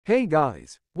Hey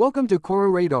guys, welcome to Cora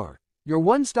Radar, your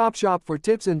one-stop shop for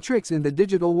tips and tricks in the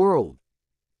digital world.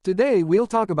 Today we'll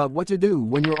talk about what to do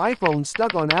when your iPhone's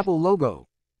stuck on Apple logo.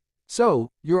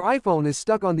 So, your iPhone is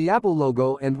stuck on the Apple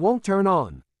logo and won't turn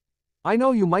on. I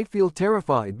know you might feel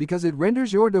terrified because it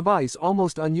renders your device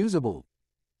almost unusable.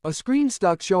 A screen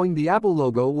stuck showing the Apple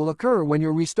logo will occur when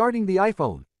you're restarting the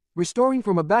iPhone, restoring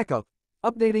from a backup,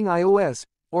 updating iOS,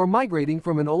 or migrating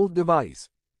from an old device.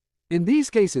 In these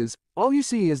cases, all you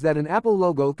see is that an Apple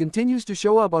logo continues to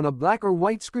show up on a black or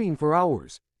white screen for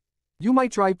hours. You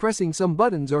might try pressing some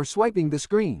buttons or swiping the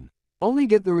screen, only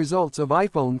get the results of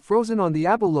iPhone frozen on the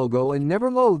Apple logo and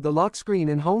never load the lock screen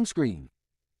and home screen.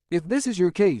 If this is your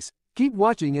case, keep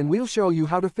watching and we'll show you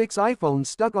how to fix iPhones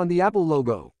stuck on the Apple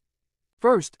logo.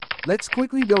 First, let's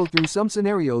quickly go through some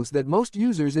scenarios that most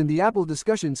users in the Apple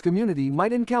discussions community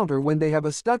might encounter when they have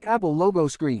a stuck Apple logo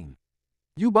screen.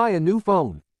 You buy a new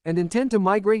phone and intend to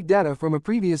migrate data from a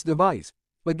previous device,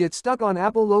 but get stuck on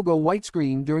Apple logo white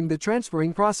screen during the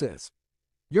transferring process.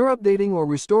 You're updating or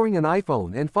restoring an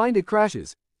iPhone and find it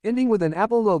crashes, ending with an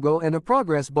Apple logo and a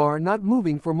progress bar not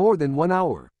moving for more than 1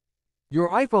 hour. Your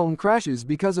iPhone crashes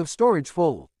because of storage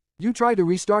full. You try to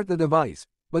restart the device,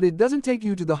 but it doesn't take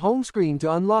you to the home screen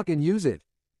to unlock and use it.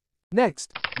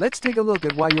 Next, let's take a look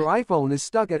at why your iPhone is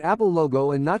stuck at Apple logo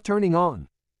and not turning on.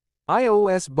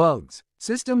 iOS bugs,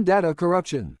 system data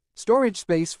corruption, storage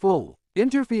space full,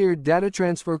 interfered data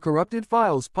transfer, corrupted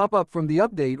files pop up from the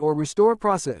update or restore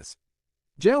process.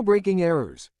 Jailbreaking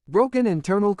errors, broken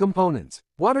internal components,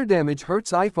 water damage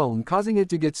hurts iPhone causing it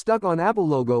to get stuck on Apple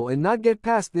logo and not get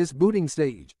past this booting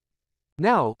stage.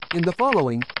 Now, in the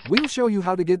following, we'll show you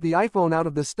how to get the iPhone out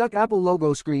of the stuck Apple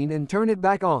logo screen and turn it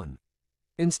back on.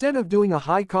 Instead of doing a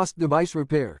high-cost device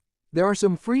repair, there are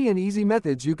some free and easy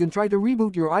methods you can try to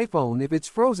reboot your iPhone if it's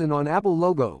frozen on Apple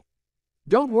logo.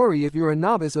 Don't worry if you're a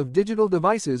novice of digital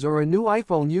devices or a new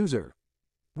iPhone user.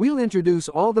 We'll introduce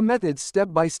all the methods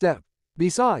step by step.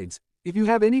 Besides, if you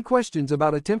have any questions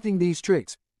about attempting these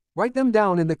tricks, write them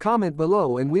down in the comment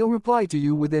below and we'll reply to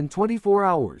you within 24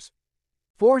 hours.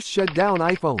 Force shut down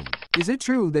iPhone. Is it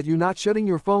true that you're not shutting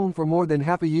your phone for more than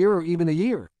half a year or even a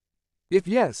year? If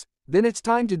yes, then it's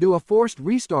time to do a forced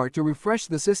restart to refresh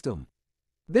the system.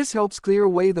 This helps clear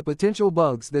away the potential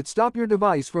bugs that stop your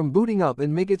device from booting up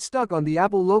and make it stuck on the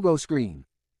Apple logo screen.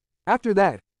 After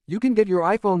that, you can get your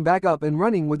iPhone back up and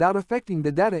running without affecting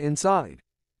the data inside.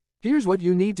 Here's what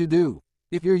you need to do.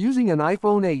 If you're using an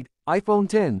iPhone 8, iPhone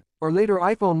 10, or later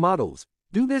iPhone models,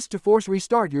 do this to force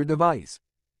restart your device.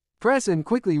 Press and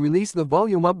quickly release the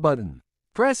volume up button.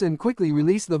 Press and quickly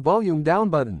release the volume down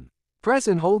button. Press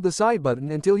and hold the side button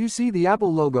until you see the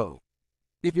Apple logo.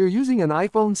 If you're using an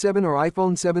iPhone 7 or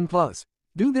iPhone 7 Plus,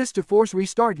 do this to force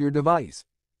restart your device.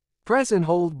 Press and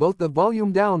hold both the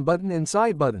volume down button and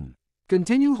side button.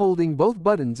 Continue holding both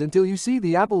buttons until you see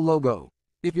the Apple logo.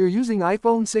 If you're using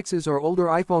iPhone 6s or older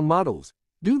iPhone models,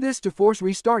 do this to force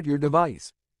restart your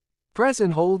device. Press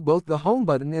and hold both the home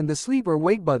button and the sleep or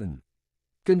wake button.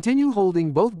 Continue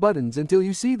holding both buttons until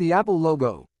you see the Apple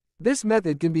logo. This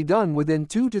method can be done within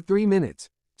 2 to 3 minutes.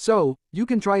 So, you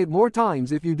can try it more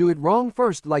times if you do it wrong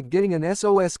first, like getting an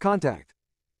SOS contact.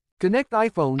 Connect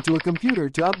iPhone to a computer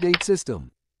to update system.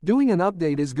 Doing an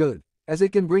update is good, as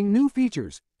it can bring new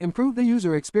features, improve the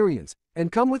user experience,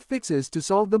 and come with fixes to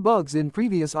solve the bugs in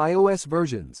previous iOS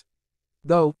versions.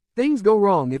 Though, things go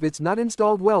wrong if it's not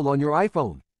installed well on your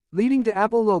iPhone, leading to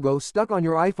Apple logo stuck on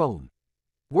your iPhone.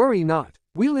 Worry not,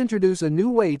 we'll introduce a new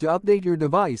way to update your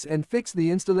device and fix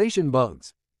the installation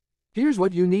bugs. Here's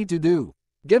what you need to do.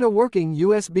 Get a working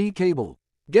USB cable.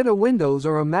 Get a Windows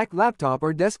or a Mac laptop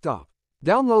or desktop.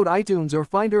 Download iTunes or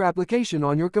Finder application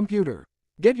on your computer.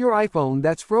 Get your iPhone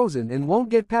that's frozen and won't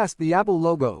get past the Apple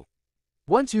logo.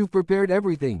 Once you've prepared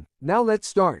everything, now let's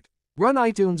start. Run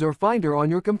iTunes or Finder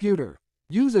on your computer.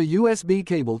 Use a USB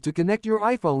cable to connect your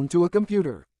iPhone to a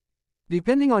computer.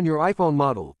 Depending on your iPhone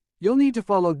model, you'll need to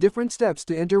follow different steps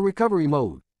to enter recovery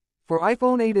mode. For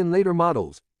iPhone 8 and later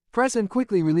models, press and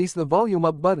quickly release the volume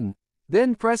up button,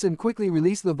 then press and quickly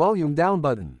release the volume down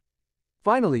button.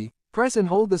 Finally, press and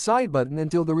hold the side button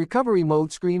until the recovery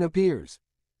mode screen appears.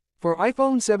 For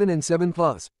iPhone 7 and 7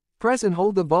 Plus, press and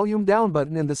hold the volume down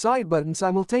button and the side button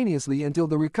simultaneously until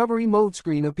the recovery mode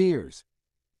screen appears.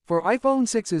 For iPhone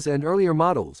 6s and earlier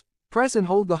models, press and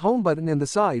hold the home button and the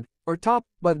side, or top,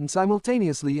 button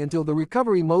simultaneously until the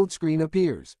recovery mode screen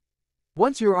appears.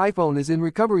 Once your iPhone is in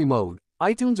recovery mode,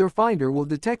 iTunes or Finder will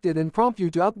detect it and prompt you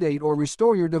to update or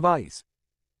restore your device.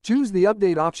 Choose the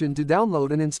update option to download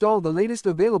and install the latest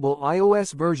available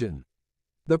iOS version.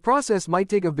 The process might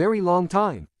take a very long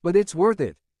time, but it's worth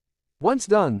it. Once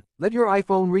done, let your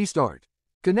iPhone restart.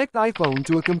 Connect iPhone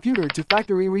to a computer to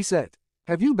factory reset.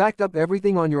 Have you backed up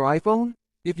everything on your iPhone?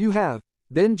 If you have,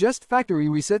 then just factory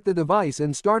reset the device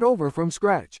and start over from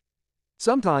scratch.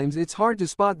 Sometimes it's hard to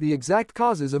spot the exact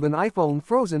causes of an iPhone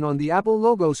frozen on the Apple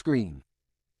logo screen.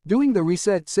 Doing the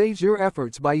reset saves your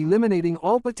efforts by eliminating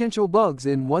all potential bugs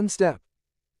in one step.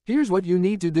 Here's what you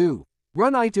need to do.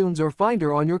 Run iTunes or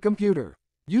Finder on your computer.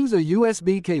 Use a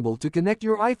USB cable to connect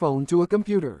your iPhone to a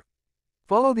computer.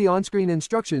 Follow the on-screen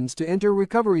instructions to enter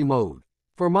recovery mode.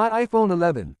 For my iPhone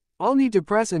 11, I'll need to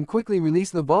press and quickly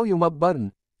release the volume up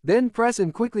button, then press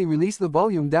and quickly release the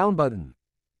volume down button.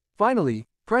 Finally,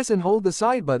 press and hold the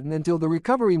side button until the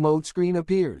recovery mode screen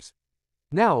appears.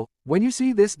 Now, when you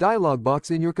see this dialog box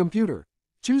in your computer,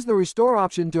 choose the Restore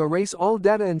option to erase all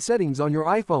data and settings on your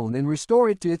iPhone and restore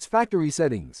it to its factory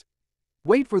settings.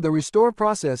 Wait for the restore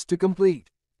process to complete.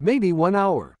 Maybe 1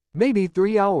 hour, maybe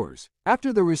 3 hours.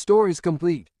 After the restore is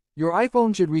complete, your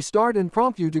iPhone should restart and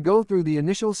prompt you to go through the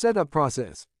initial setup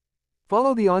process.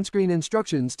 Follow the on-screen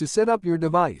instructions to set up your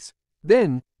device.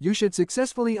 Then, you should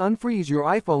successfully unfreeze your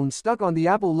iPhone stuck on the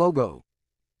Apple logo.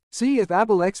 See if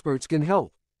Apple experts can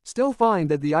help. Still find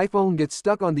that the iPhone gets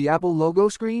stuck on the Apple logo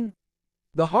screen?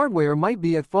 The hardware might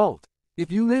be at fault.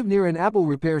 If you live near an Apple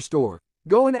repair store,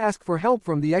 go and ask for help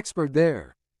from the expert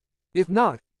there. If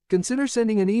not, consider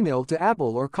sending an email to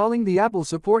Apple or calling the Apple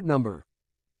support number.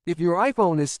 If your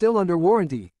iPhone is still under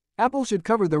warranty, Apple should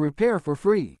cover the repair for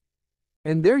free.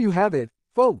 And there you have it,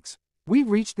 folks. We've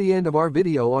reached the end of our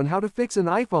video on how to fix an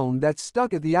iPhone that's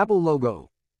stuck at the Apple logo.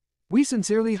 We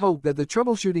sincerely hope that the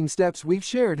troubleshooting steps we've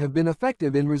shared have been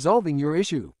effective in resolving your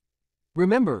issue.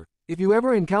 Remember, if you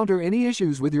ever encounter any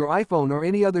issues with your iPhone or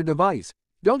any other device,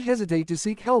 don't hesitate to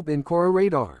seek help in Cora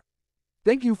Radar.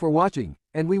 Thank you for watching,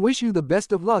 and we wish you the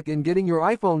best of luck in getting your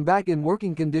iPhone back in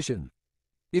working condition.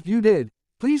 If you did,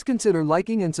 please consider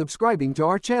liking and subscribing to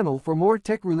our channel for more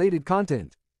tech-related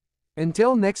content.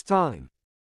 Until next time.